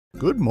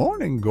Good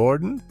morning,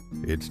 Gordon.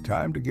 It's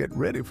time to get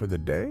ready for the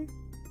day.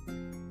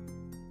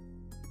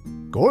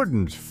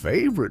 Gordon's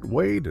favorite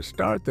way to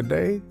start the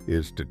day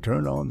is to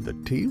turn on the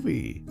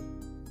TV.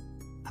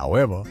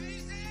 However,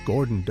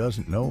 Gordon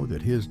doesn't know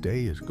that his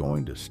day is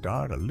going to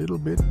start a little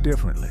bit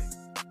differently.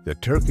 The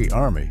Turkey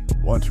Army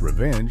wants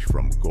revenge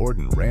from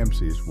Gordon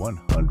Ramsay's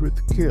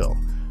 100th kill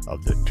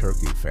of the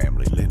Turkey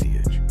family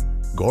lineage.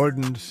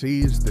 Gordon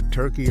sees the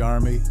Turkey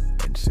Army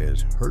and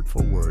says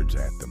hurtful words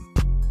at them.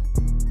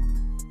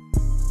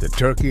 The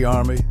Turkey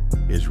Army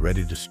is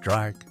ready to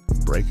strike,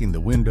 breaking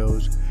the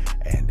windows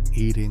and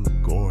eating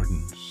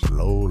Gordon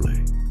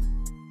slowly.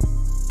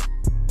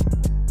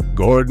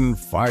 Gordon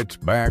fights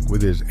back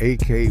with his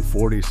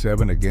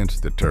AK-47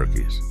 against the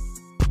turkeys.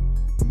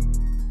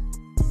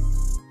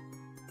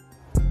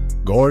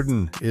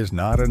 Gordon is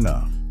not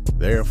enough.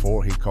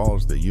 Therefore, he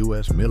calls the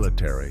U.S.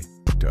 military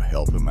to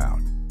help him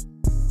out.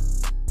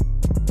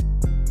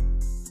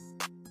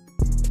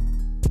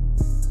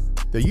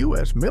 The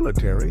U.S.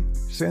 military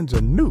sends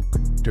a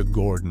nuke to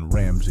Gordon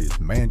Ramsay's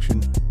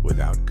mansion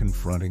without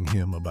confronting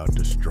him about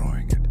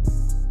destroying it.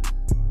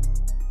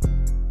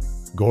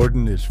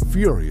 Gordon is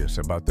furious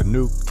about the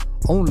nuke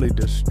only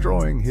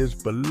destroying his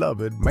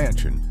beloved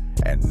mansion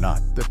and not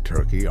the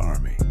Turkey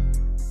Army.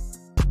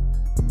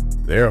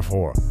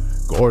 Therefore,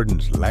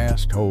 Gordon's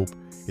last hope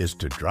is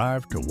to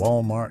drive to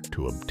Walmart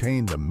to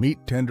obtain the meat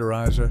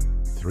tenderizer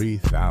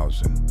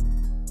 3000.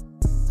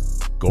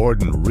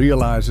 Gordon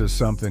realizes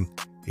something.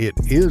 It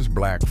is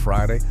Black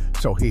Friday,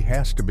 so he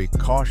has to be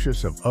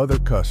cautious of other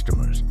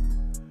customers.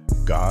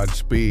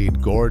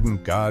 Godspeed,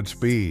 Gordon,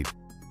 Godspeed.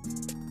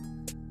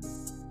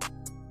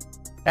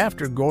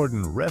 After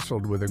Gordon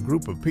wrestled with a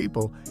group of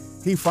people,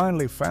 he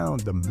finally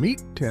found the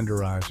meat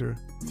tenderizer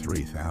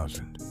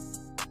 3000.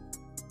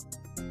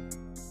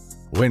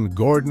 When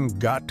Gordon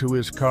got to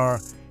his car,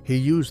 he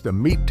used the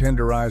meat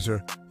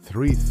tenderizer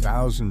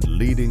 3000,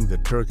 leading the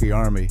Turkey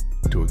Army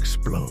to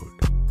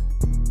explode.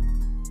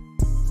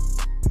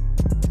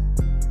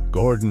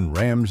 Gordon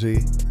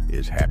Ramsay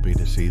is happy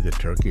to see the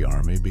Turkey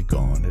Army be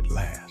gone at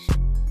last.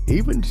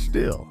 Even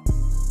still,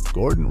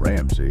 Gordon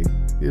Ramsay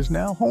is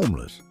now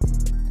homeless.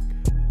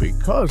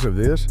 Because of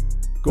this,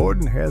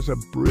 Gordon has a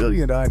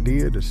brilliant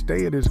idea to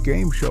stay at his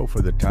game show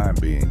for the time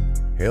being,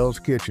 Hell's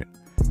Kitchen.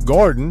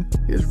 Gordon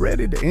is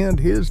ready to end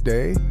his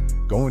day,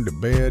 going to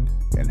bed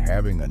and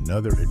having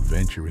another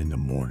adventure in the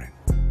morning.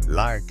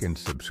 Like and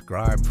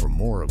subscribe for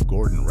more of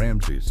Gordon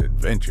Ramsay's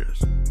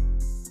adventures.